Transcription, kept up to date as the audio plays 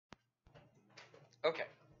Okay.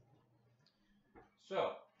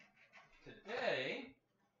 So, today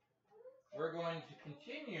we're going to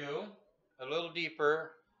continue a little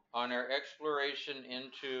deeper on our exploration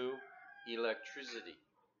into electricity.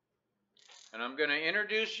 And I'm going to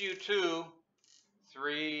introduce you to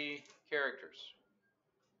 3 characters.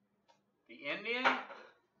 The Indian,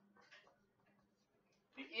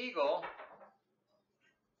 the eagle,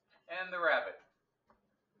 and the rabbit.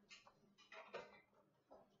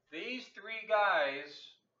 These 3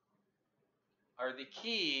 guys are the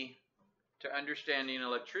key to understanding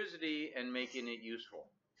electricity and making it useful.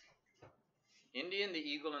 Indian, the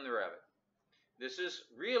eagle, and the rabbit. This is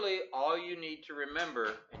really all you need to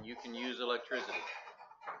remember, and you can use electricity.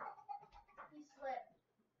 He slipped.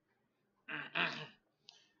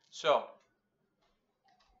 So,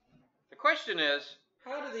 the question is,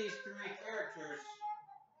 how do these 3 characters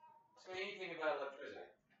say anything about electricity?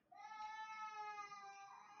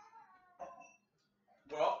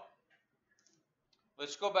 Well,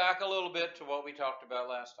 let's go back a little bit to what we talked about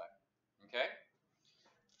last time. Okay?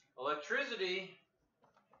 Electricity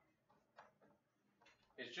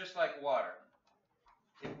is just like water.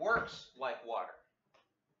 It works like water.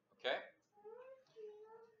 Okay?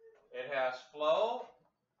 It has flow,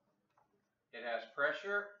 it has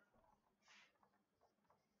pressure,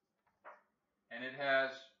 and it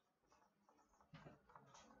has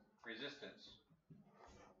resistance.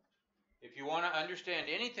 If you want to understand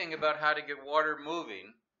anything about how to get water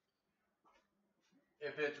moving,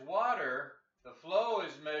 if it's water, the flow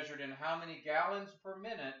is measured in how many gallons per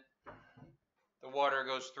minute the water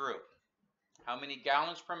goes through. How many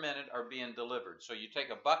gallons per minute are being delivered. So you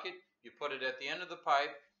take a bucket, you put it at the end of the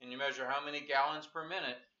pipe, and you measure how many gallons per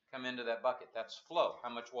minute come into that bucket. That's flow, how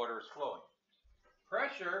much water is flowing.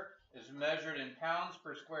 Pressure is measured in pounds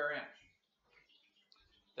per square inch.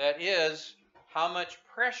 That is how much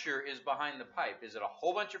pressure is behind the pipe. Is it a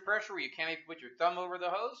whole bunch of pressure where you can't even put your thumb over the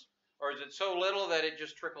hose? Or is it so little that it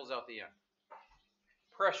just trickles out the end?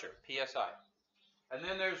 Pressure, PSI. And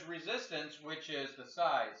then there's resistance, which is the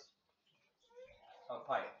size of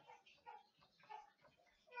pipe.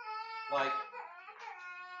 Like,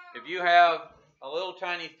 if you have a little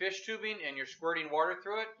tiny fish tubing and you're squirting water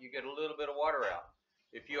through it, you get a little bit of water out.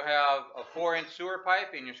 If you have a 4-inch sewer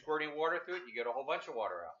pipe and you're squirting water through it, you get a whole bunch of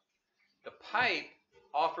water out. The pipe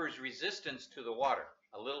offers resistance to the water.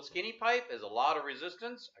 A little skinny pipe is a lot of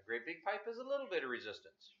resistance. A great big pipe is a little bit of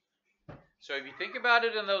resistance. So if you think about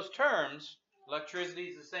it in those terms, electricity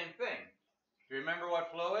is the same thing. Do you remember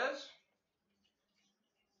what flow is?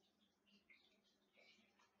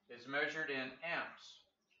 It's measured in amps.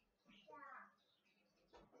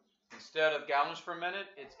 Instead of gallons per minute,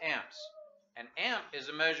 it's amps. An amp is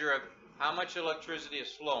a measure of how much electricity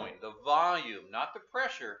is flowing. The volume, not the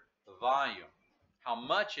pressure, the volume. How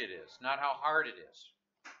much it is, not how hard it is.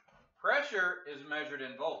 Pressure is measured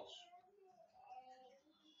in volts.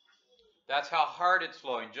 That's how hard it's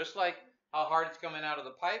flowing. Just like how hard it's coming out of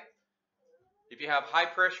the pipe. If you have high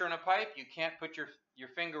pressure in a pipe, you can't put your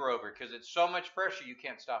finger over because it's so much pressure you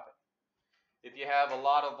can't stop it. If you have a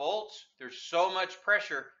lot of volts, there's so much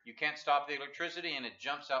pressure you can't stop the electricity and it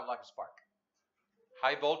jumps out like a spark.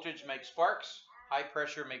 High voltage makes sparks, high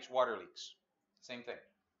pressure makes water leaks. Same thing.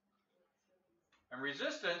 And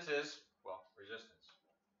resistance is, well, resistance.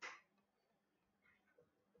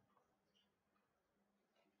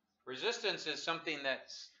 Resistance is something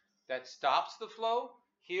that stops the flow.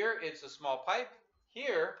 Here it's a small pipe.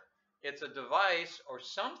 Here it's a device or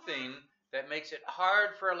something that makes it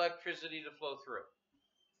hard for electricity to flow through.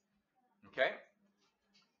 Okay?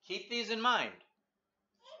 Keep these in mind.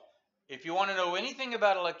 If you want to know anything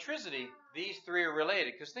about electricity, these 3 are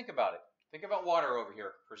related, because think about it. Think about water over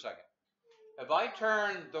here for a second. If I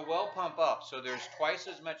turn the well pump up so there's twice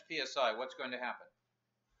as much PSI, what's going to happen?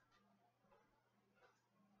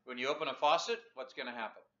 When you open a faucet, what's going to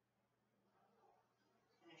happen?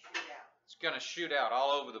 It's going to shoot out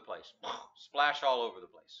all over the place. Splash all over the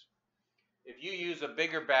place. If you use a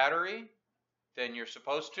bigger battery than you're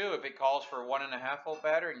supposed to, if it calls for a 1.5 volt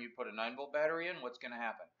battery and you put a 9 volt battery in, what's going to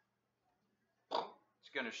happen? It's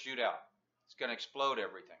going to shoot out. It's going to explode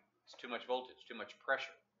everything. It's too much voltage, too much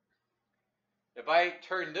pressure. If I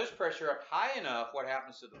turn this pressure up high enough, what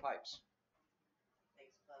happens to the pipes?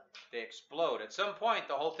 They explode. At some point,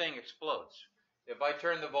 the whole thing explodes. If I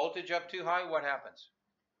turn the voltage up too high, what happens?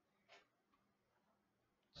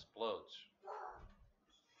 Explodes.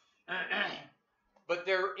 But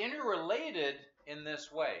they're interrelated in this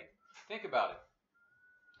way. Think about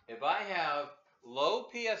it. If I have low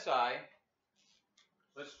PSI,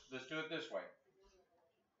 let's do it this way.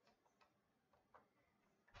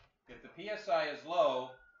 If the PSI is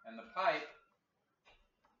low and the pipe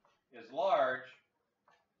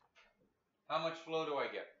flow do I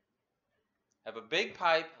get? I have a big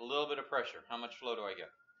pipe, a little bit of pressure. How much flow do I get?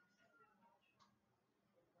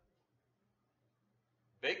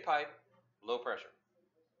 Big pipe, low pressure.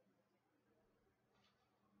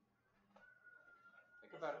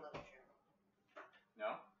 Think about it.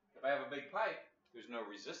 No? If I have a big pipe, there's no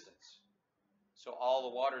resistance. So all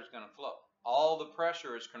the water is going to flow. All the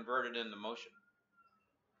pressure is converted into motion.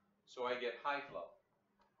 So I get high flow.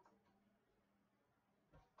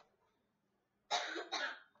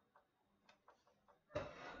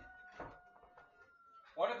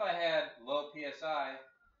 What if I had low PSI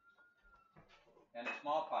and a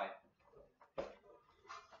small pipe?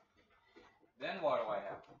 Then what do I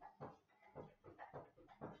have?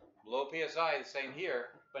 Low PSI, the same here,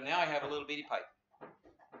 but now I have a little bitty pipe.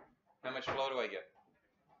 How much flow do I get?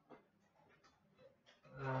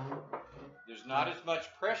 There's not as much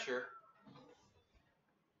pressure,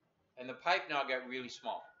 and the pipe now got really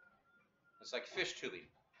small. It's like fish tubing.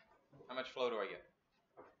 How much flow do I get?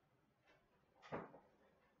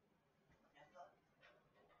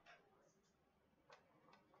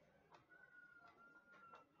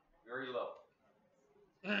 Very low.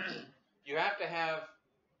 You have to have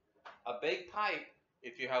a big pipe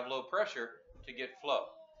if you have low pressure to get flow.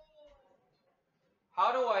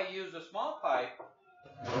 How do I use a small pipe?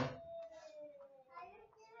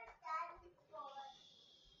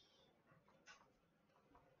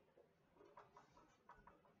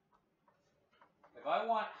 If I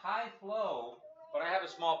want high flow, but I have a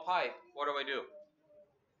small pipe, what do I do?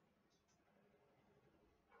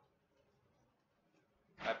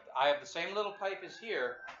 I have the same little pipe as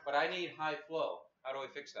here, but I need high flow. How do I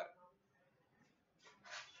fix that?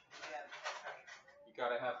 You got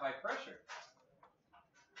to have high pressure.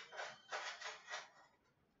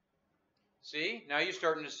 See, now you're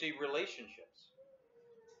starting to see relationships.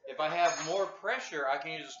 If I have more pressure, I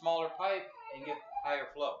can use a smaller pipe and get higher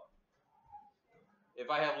flow. If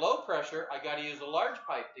I have low pressure, I got to use a large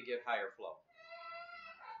pipe to get higher flow.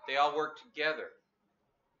 They all work together.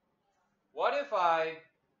 What if I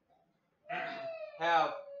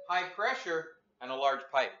have high pressure and a large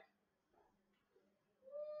pipe?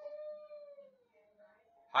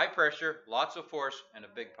 High pressure, lots of force, and a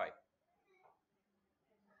big pipe.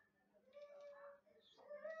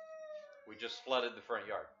 We just flooded the front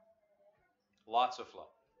yard. Lots of flow.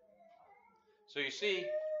 So you see,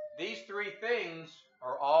 these three things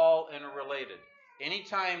are all interrelated.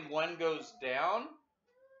 Anytime one goes down,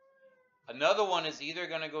 another one is either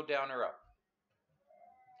going to go down or up.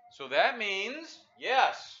 So that means,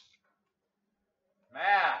 yes,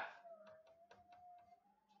 math.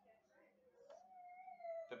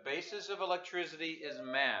 The basis of electricity is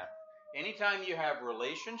math. Anytime you have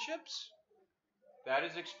relationships, that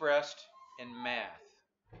is expressed in math.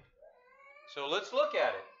 So let's look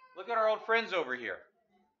at it. Look at our old friends over here.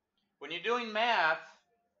 When you're doing math,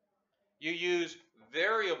 you use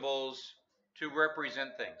variables to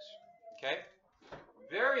represent things. Okay?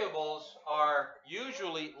 Variables are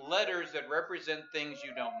usually letters that represent things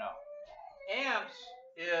you don't know. Amps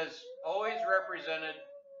is always represented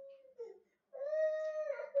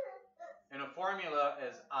in a formula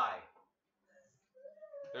as I.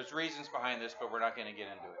 There's reasons behind this, but we're not going to get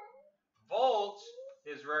into it. Volts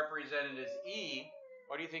is represented as E.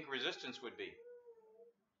 What do you think resistance would be?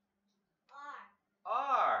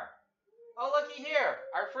 R. Oh, looky here.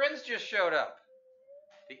 Our friends just showed up.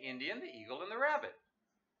 The Indian, the eagle, and the rabbit.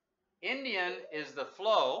 Indian is the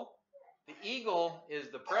flow, the eagle is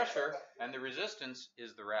the pressure, and the resistance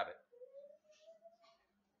is the rabbit.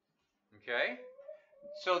 Okay?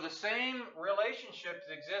 So the same relationships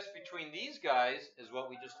exist between these guys as what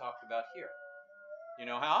we just talked about here. You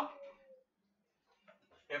know how?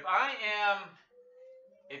 If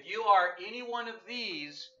you are any one of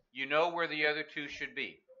these, you know where the other two should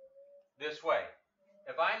be. This way.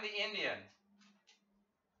 If I'm the Indian,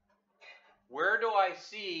 where do I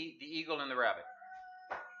see the eagle and the rabbit?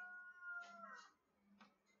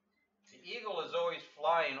 The eagle is always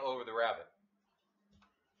flying over the rabbit.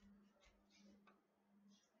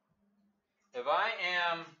 If I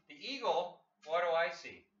am the eagle, what do I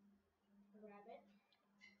see? The rabbit.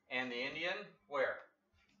 And the Indian, where?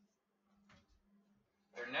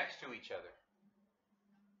 They're next to each other.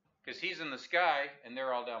 Because he's in the sky and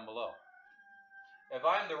they're all down below. If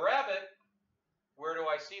I'm the rabbit, where do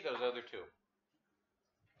I see those other two?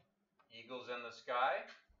 Eagles in the sky,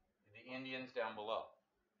 the Indians down below.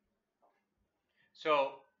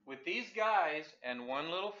 So, with these guys and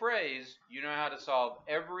one little phrase, you know how to solve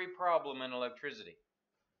every problem in electricity.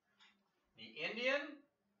 The Indian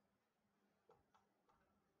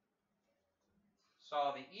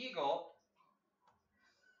saw the eagle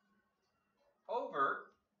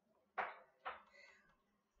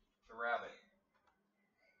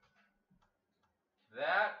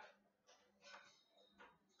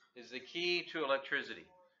is the key to electricity.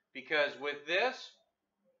 Because with this,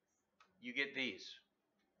 you get these.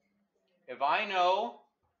 If I know,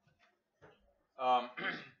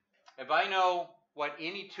 what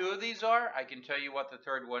any two of these are, I can tell you what the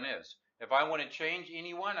third one is. If I want to change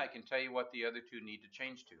any one, I can tell you what the other two need to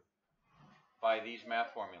change to by these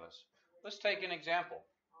math formulas. Let's take an example.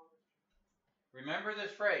 Remember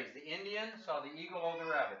this phrase, the Indian saw the eagle over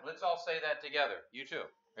the rabbit. Let's all say that together. You too.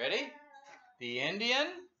 Ready? The Indian,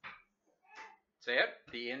 say it,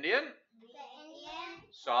 the Indian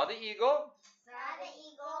saw the eagle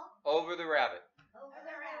over the rabbit.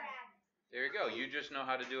 There you go. You just know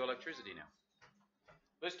how to do electricity now.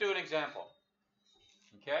 Let's do an example.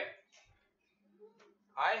 Okay?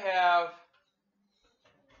 I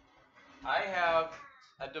have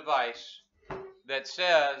a device that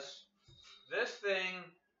says this thing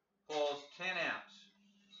pulls 10 amps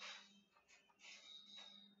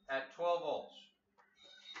at 12 volts.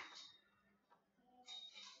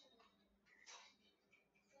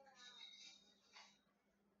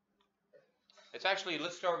 It's actually,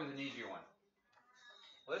 let's start with an easier one.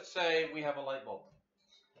 Let's say we have a light bulb.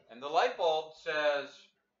 And the light bulb says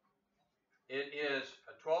it is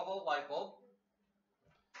a 12 volt light bulb.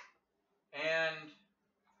 And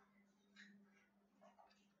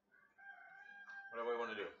what do we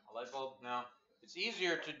want to do? A light bulb? No. It's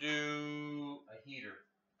easier to do a heater.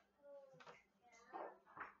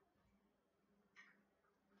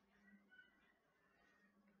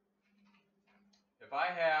 If I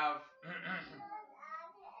have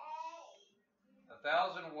a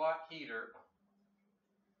 1,000-watt heater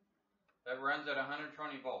that runs at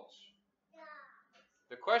 120 volts,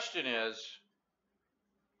 the question is,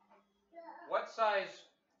 what size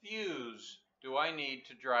fuse do I need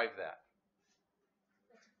to drive that?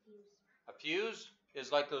 A fuse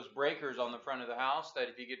is like those breakers on the front of the house that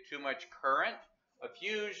if you get too much current, a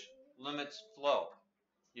fuse limits flow.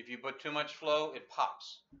 If you put too much flow, it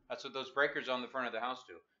pops. That's what those breakers on the front of the house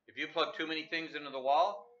do. If you plug too many things into the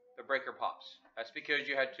wall, the breaker pops. That's because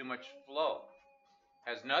you had too much flow.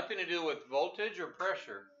 It has nothing to do with voltage or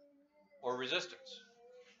pressure or resistance.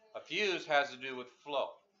 A fuse has to do with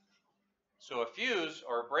flow. So a fuse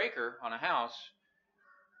or a breaker on a house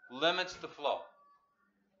limits the flow.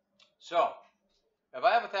 So if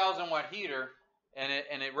I have a 1,000-watt heater and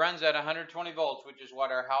it runs at 120 volts, which is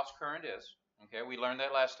what our house current is. Okay, we learned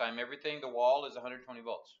that last time. Everything, the wall is 120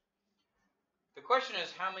 volts. The question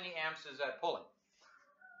is, how many amps is that pulling?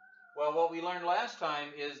 Well, what we learned last time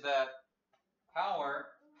is that power,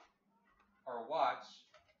 or watts,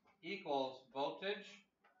 equals voltage,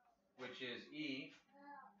 which is E,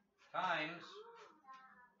 times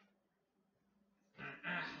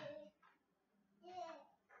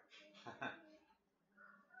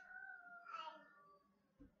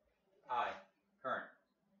I, current.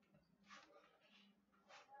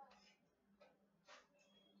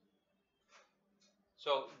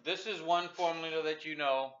 So this is one formula that you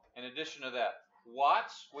know. In addition to that,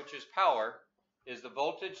 watts, which is power, is the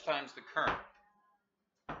voltage times the current.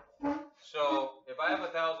 So if I have a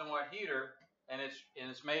 1,000-watt heater and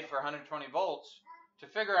it's made for 120 volts, to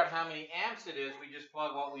figure out how many amps it is, we just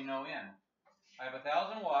plug what we know in. I have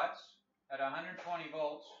 1,000 watts at 120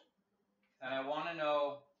 volts, and I want to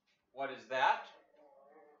know what is that.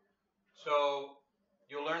 So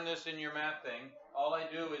you'll learn this in your math thing. All I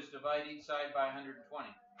do is divide each side by 120.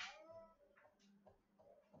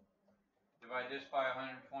 Divide this by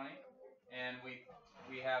 120, and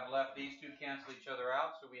we have left these two cancel each other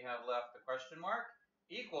out, so we have left the question mark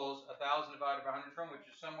equals 1,000 divided by 120, which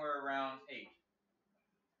is somewhere around 8,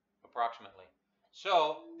 approximately.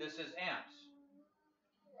 So this is amps.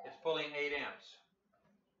 It's pulling 8 amps.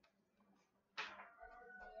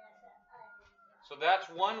 So that's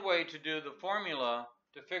one way to do the formula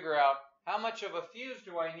to figure out how much of a fuse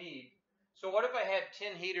do I need. So what if I had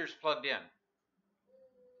 10 heaters plugged in?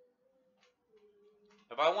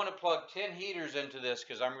 If I want to plug 10 heaters into this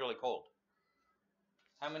because I'm really cold,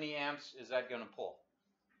 how many amps is that going to pull?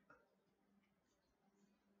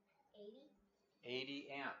 80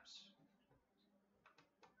 amps.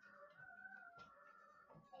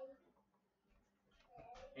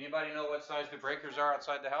 Anybody know what size the breakers are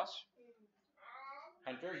outside the house?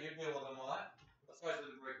 Hunter, you deal with them a lot. What size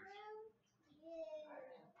are the breakers?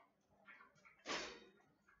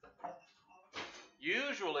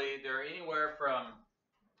 Usually they're anywhere from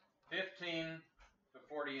 15 to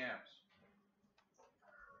 40 amps.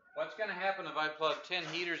 What's going to happen if I plug 10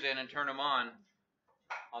 heaters in and turn them on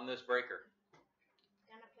this breaker? It's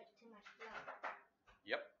going to put too much flow.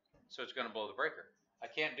 Yep. So it's going to blow the breaker. I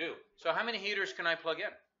can't do. So how many heaters can I plug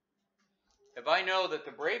in? If I know that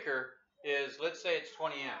the breaker is, let's say it's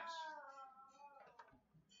 20 amps.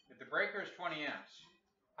 If the breaker is 20 amps,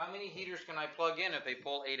 how many heaters can I plug in if they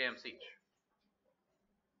pull 8 amps each?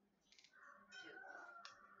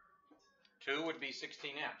 2 would be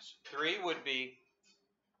 16 amps. 3 would be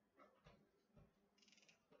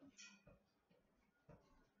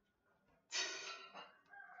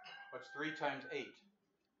what's 3 times 8?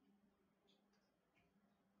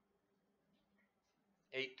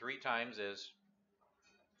 8 3 times is,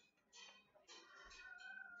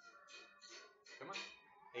 come on,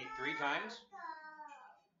 8 3 times?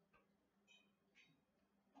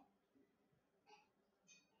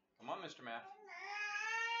 Come on, Mr. Math.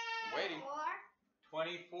 I'm waiting.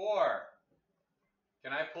 24.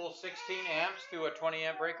 Can I pull 16 amps through a 20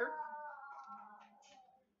 amp breaker?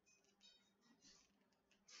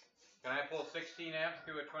 Can I pull 16 amps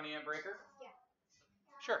through a 20 amp breaker? Yeah.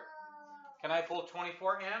 Sure. Can I pull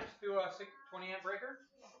 24 amps through a 20 amp breaker?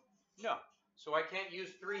 No. So I can't use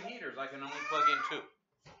 3 heaters. I can only plug in 2.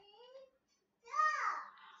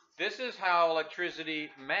 This is how electricity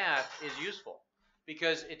math is useful,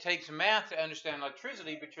 because it takes math to understand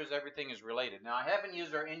electricity because everything is related. Now, I haven't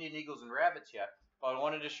used our Indian eagles and rabbits yet, but I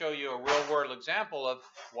wanted to show you a real-world example of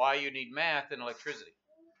why you need math in electricity.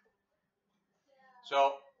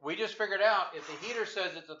 So we just figured out if the heater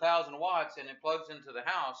says it's 1,000 watts and it plugs into the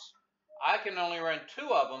house, I can only run 2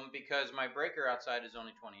 of them because my breaker outside is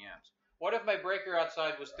only 20 amps. What if my breaker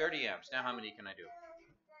outside was 30 amps? Now how many can I do?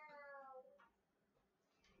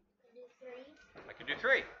 I can do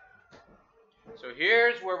 3. So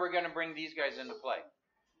here's where we're going to bring these guys into play.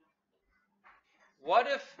 What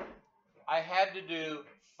if I had to do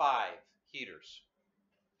 5 heaters?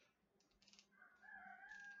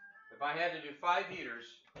 If I had to do 5 heaters,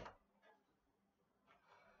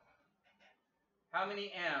 how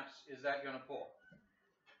many amps is that going to pull?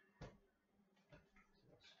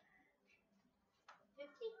 50.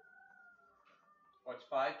 What's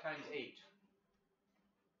 5 times 8?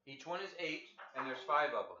 Each one is 8, and there's 5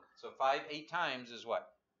 of them. So 5 8 times is what?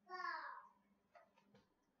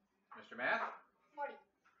 Mr. Math? 40.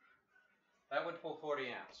 That would pull 40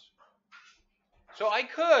 amps. So I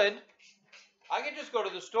could just go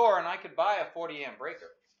to the store and I could buy a 40 amp breaker.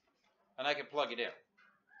 And I could plug it in.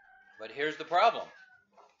 But here's the problem.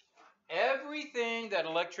 Everything that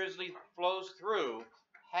electricity flows through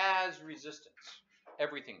has resistance.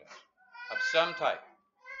 Everything does. Of some type.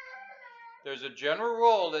 There's a general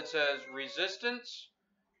rule that says resistance,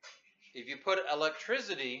 if you put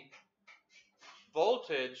electricity,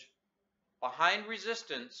 voltage, behind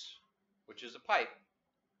resistance, which is a pipe,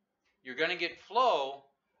 you're going to get flow,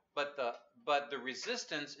 but the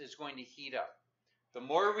resistance is going to heat up. The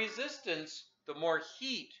more resistance, the more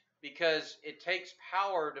heat, because it takes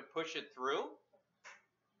power to push it through.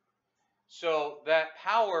 So that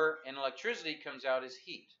power in electricity comes out as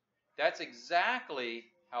heat. That's exactly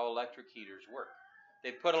how electric heaters work.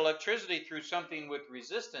 They put electricity through something with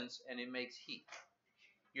resistance and it makes heat.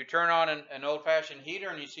 You turn on an old-fashioned heater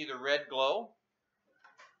and you see the red glow.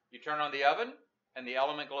 You turn on the oven and the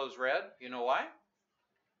element glows red. You know why?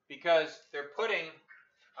 Because they're putting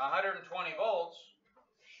 120 volts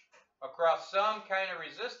across some kind of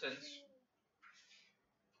resistance,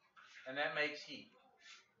 and that makes heat.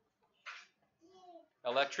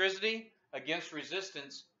 Electricity against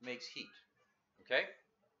resistance makes heat. Okay?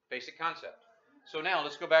 Basic concept. So now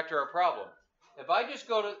let's go back to our problem. If I just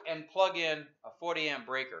go and plug in a 40 amp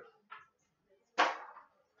breaker,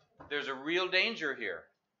 there's a real danger here,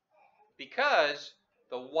 because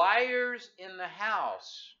the wires in the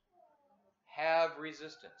house have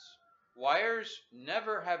resistance. Wires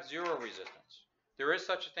never have 0 resistance. There is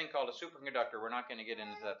such a thing called a superconductor. We're not going to get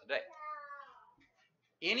into that today.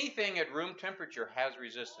 Anything at room temperature has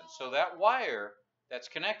resistance. So that wire that's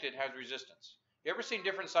connected has resistance. You ever seen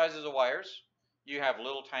different sizes of wires? You have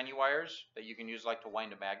little tiny wires that you can use like to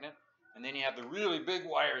wind a magnet. And then you have the really big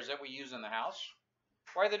wires that we use in the house.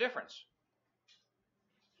 Why the difference?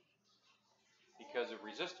 Because of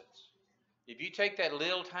resistance. If you take that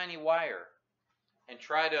little tiny wire and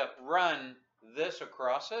try to run this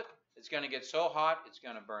across it, it's going to get so hot it's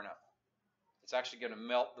going to burn up. It's actually going to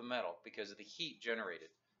melt the metal because of the heat generated.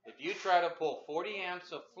 If you try to pull 40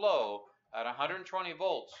 amps of flow at 120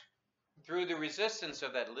 volts through the resistance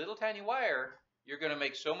of that little tiny wire, you're going to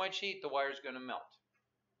make so much heat the wire is going to melt.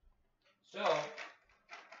 So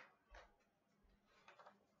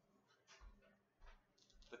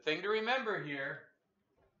the thing to remember here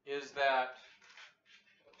is that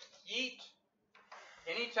heat,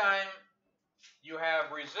 anytime you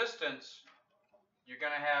have resistance, you're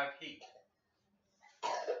going to have heat.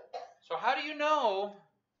 So how do you know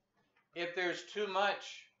if there's too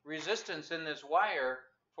much resistance in this wire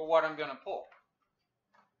for what I'm going to pull.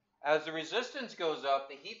 As the resistance goes up,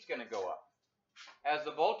 the heat's going to go up. As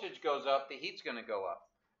the voltage goes up, the heat's going to go up.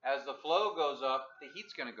 As the flow goes up, the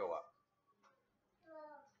heat's going to go up.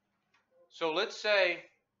 So let's say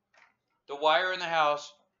the wire in the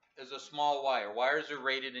house is a small wire. Wires are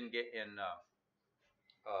rated in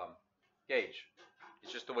gauge.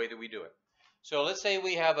 It's just the way that we do it. So let's say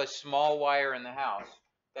we have a small wire in the house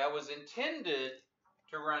that was intended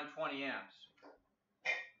to run 20 amps.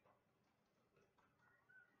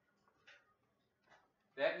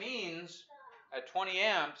 That means at 20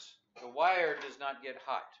 amps, the wire does not get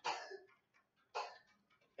hot.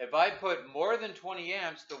 If I put more than 20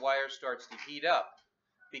 amps, the wire starts to heat up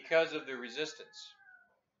because of the resistance.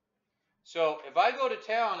 So if I go to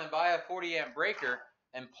town and buy a 40 amp breaker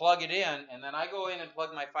and plug it in, and then I go in and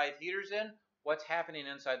plug my 5 heaters in, what's happening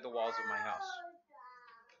inside the walls of my house?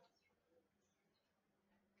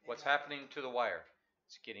 What's happening to the wire?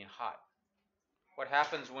 It's getting hot. What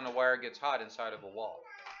happens when a wire gets hot inside of a wall?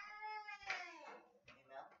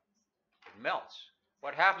 It melts.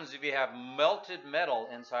 What happens if you have melted metal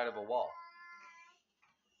inside of a wall?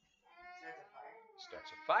 It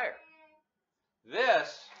starts a fire.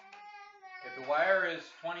 This, if the wire is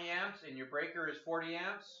 20 amps and your breaker is 40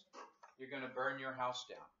 amps, you're going to burn your house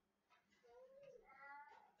down.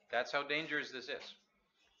 That's how dangerous this is.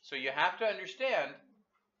 So you have to understand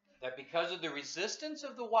that because of the resistance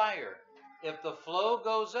of the wire, if the flow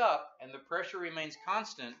goes up and the pressure remains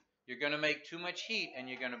constant, you're going to make too much heat and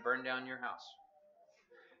you're going to burn down your house.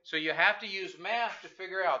 So you have to use math to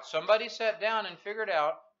figure out. Somebody sat down and figured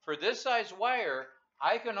out, for this size wire,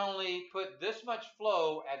 I can only put this much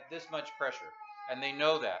flow at this much pressure. And they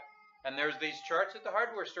know that. And there's these charts at the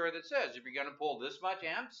hardware store that says, if you're going to pull this much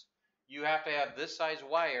amps, you have to have this size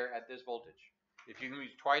wire at this voltage. If you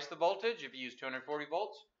use twice the voltage, if you use 240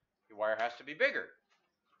 volts, your wire has to be bigger.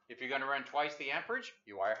 If you're going to run twice the amperage,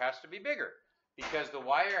 your wire has to be bigger, because the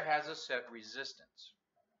wire has a set resistance.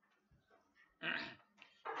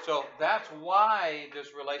 So that's why this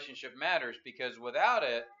relationship matters, because without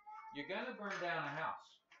it, you're going to burn down a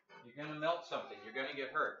house. You're going to melt something. You're going to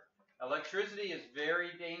get hurt. Electricity is very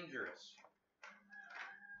dangerous.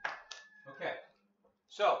 Okay,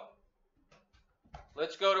 so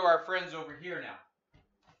let's go to our friends over here now.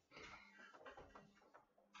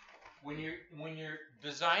 When you're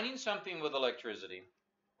designing something with electricity,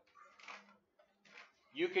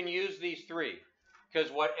 you can use these three, because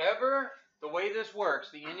whatever the way this works,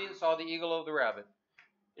 the Indians saw the eagle over the rabbit,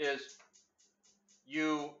 is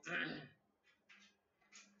you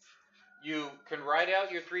can write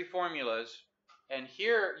out your three formulas, and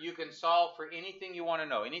here you can solve for anything you want to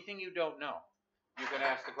know. Anything you don't know, you can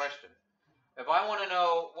ask the question. If I want to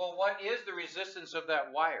know, well, what is the resistance of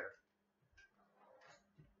that wire?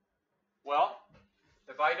 Well,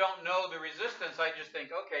 if I don't know the resistance, I just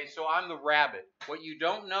think, okay, so I'm the rabbit. What you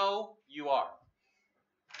don't know, you are.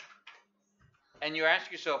 And you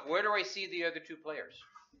ask yourself, where do I see the other two players?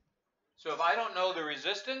 So if I don't know the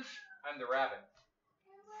resistance, I'm the rabbit.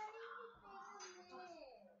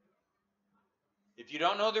 If you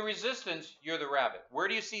don't know the resistance, you're the rabbit. Where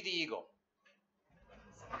do you see the eagle?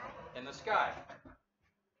 In the sky.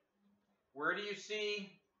 Where do you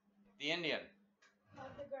see the Indian?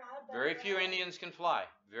 Very few Indians can fly.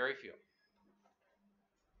 Very few.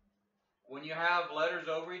 When you have letters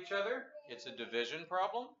over each other, it's a division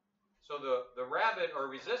problem. So the rabbit, or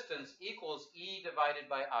resistance, equals E divided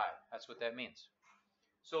by I. That's what that means.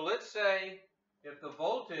 So let's say if the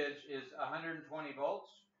voltage is 120 volts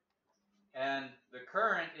and the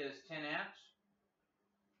current is 10 amps,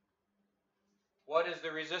 what is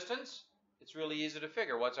the resistance? It's really easy to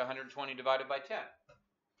figure. What's 120 divided by 10?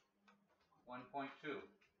 1.2.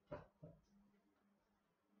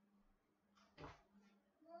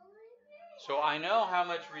 So I know how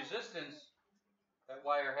much resistance that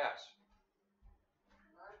wire has.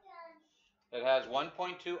 It has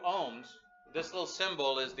 1.2 ohms. This little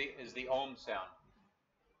symbol is the ohm sound.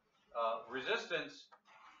 Resistance,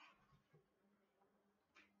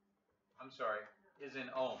 is in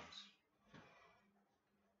ohms.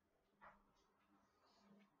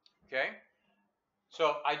 Okay?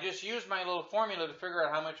 So I just used my little formula to figure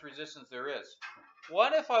out how much resistance there is.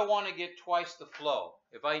 What if I want to get twice the flow?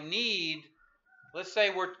 If I need, let's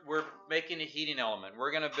say we're making a heating element.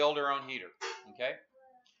 We're going to build our own heater, okay?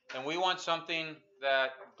 And we want something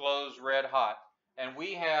that glows red hot. And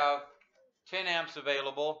we have 10 amps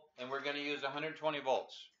available, and we're going to use 120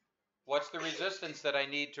 volts. What's the resistance that I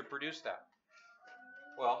need to produce that?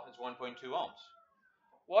 Well, it's 1.2 ohms.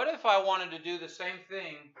 What if I wanted to do the same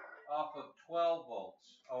thing off of 12 volts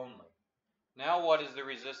only? Now what does the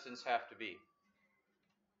resistance have to be?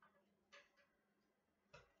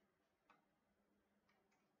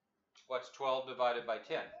 What's 12 divided by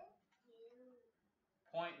 10?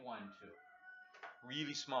 0.12.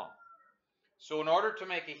 Really small. So in order to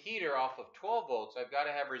make a heater off of 12 volts, I've got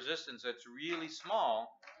to have resistance that's really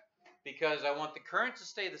small because I want the current to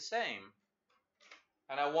stay the same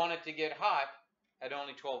and I want it to get hot at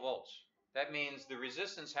only 12 volts. That means the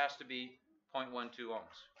resistance has to be 0.12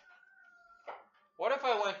 ohms. What if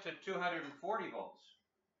I went to 240 volts,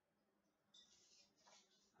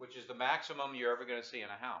 which is the maximum you're ever going to see in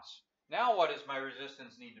a house? Now what does my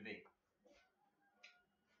resistance need to be?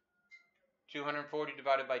 240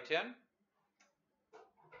 divided by 10?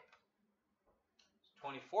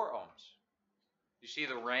 24 ohms. You see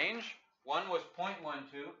the range? One was 0.12,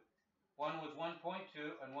 one was 1.2,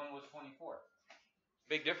 and one was 24.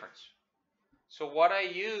 Big difference. So what I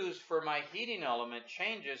use for my heating element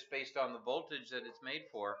changes based on the voltage that it's made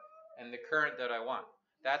for and the current that I want.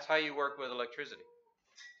 That's how you work with electricity.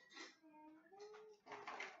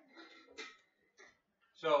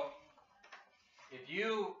 So if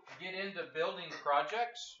you get into building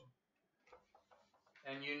projects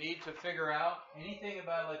and you need to figure out anything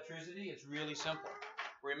about electricity, it's really simple.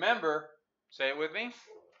 Remember, say it with me,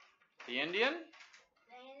 the Indian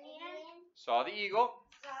saw the eagle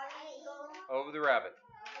over the rabbit.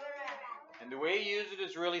 And the way you use it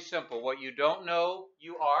is really simple. What you don't know,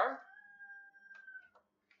 you are.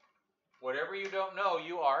 Whatever you don't know,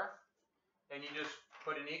 you are. And you just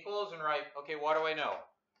put in equals and write, okay, what do I know?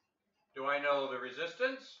 Do I know the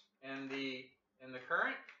resistance and the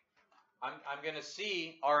current? I'm going to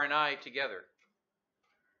see R and I together.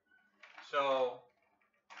 So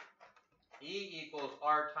E equals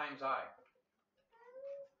R times I.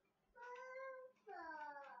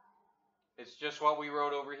 It's just what we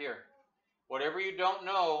wrote over here. Whatever you don't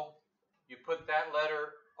know, you put that letter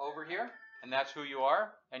over here, and that's who you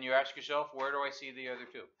are, and you ask yourself, where do I see the other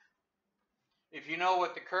two? If you know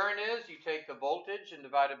what the current is, you take the voltage and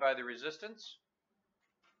divide it by the resistance.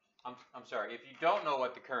 I'm sorry, if you don't know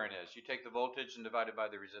what the current is, you take the voltage and divide it by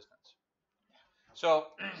the resistance. So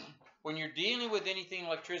when you're dealing with anything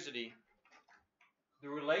electricity, the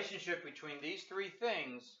relationship between these three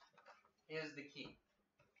things is the key.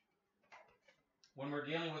 When we're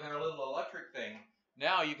dealing with our little electric thing,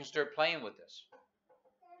 now you can start playing with this.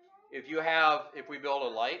 If we build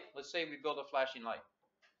a light, let's say we build a flashing light,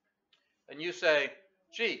 and you say,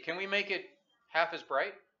 gee, can we make it half as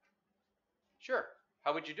bright? Sure.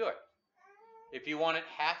 How would you do it? If you want it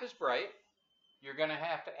half as bright, you're going to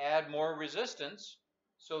have to add more resistance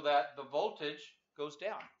so that the voltage goes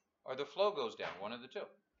down or the flow goes down, one of the two.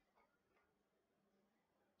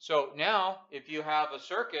 So now, if you have a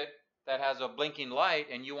circuit that has a blinking light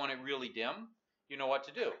and you want it really dim, you know what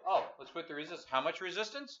to do. Oh, let's put the resistance. How much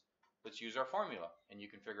resistance? Let's use our formula, and you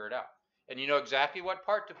can figure it out. And you know exactly what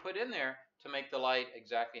part to put in there to make the light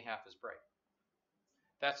exactly half as bright.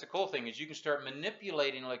 That's the cool thing, is you can start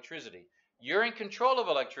manipulating electricity. You're in control of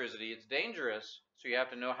electricity. It's dangerous, so you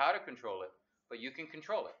have to know how to control it, but you can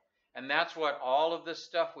control it. And that's what all of this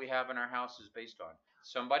stuff we have in our house is based on.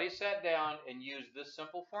 Somebody sat down and used this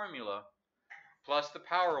simple formula plus the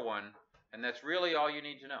power one, and that's really all you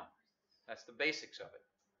need to know. That's the basics of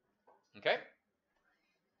it. Okay?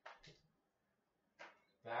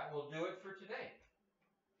 That will do it for today.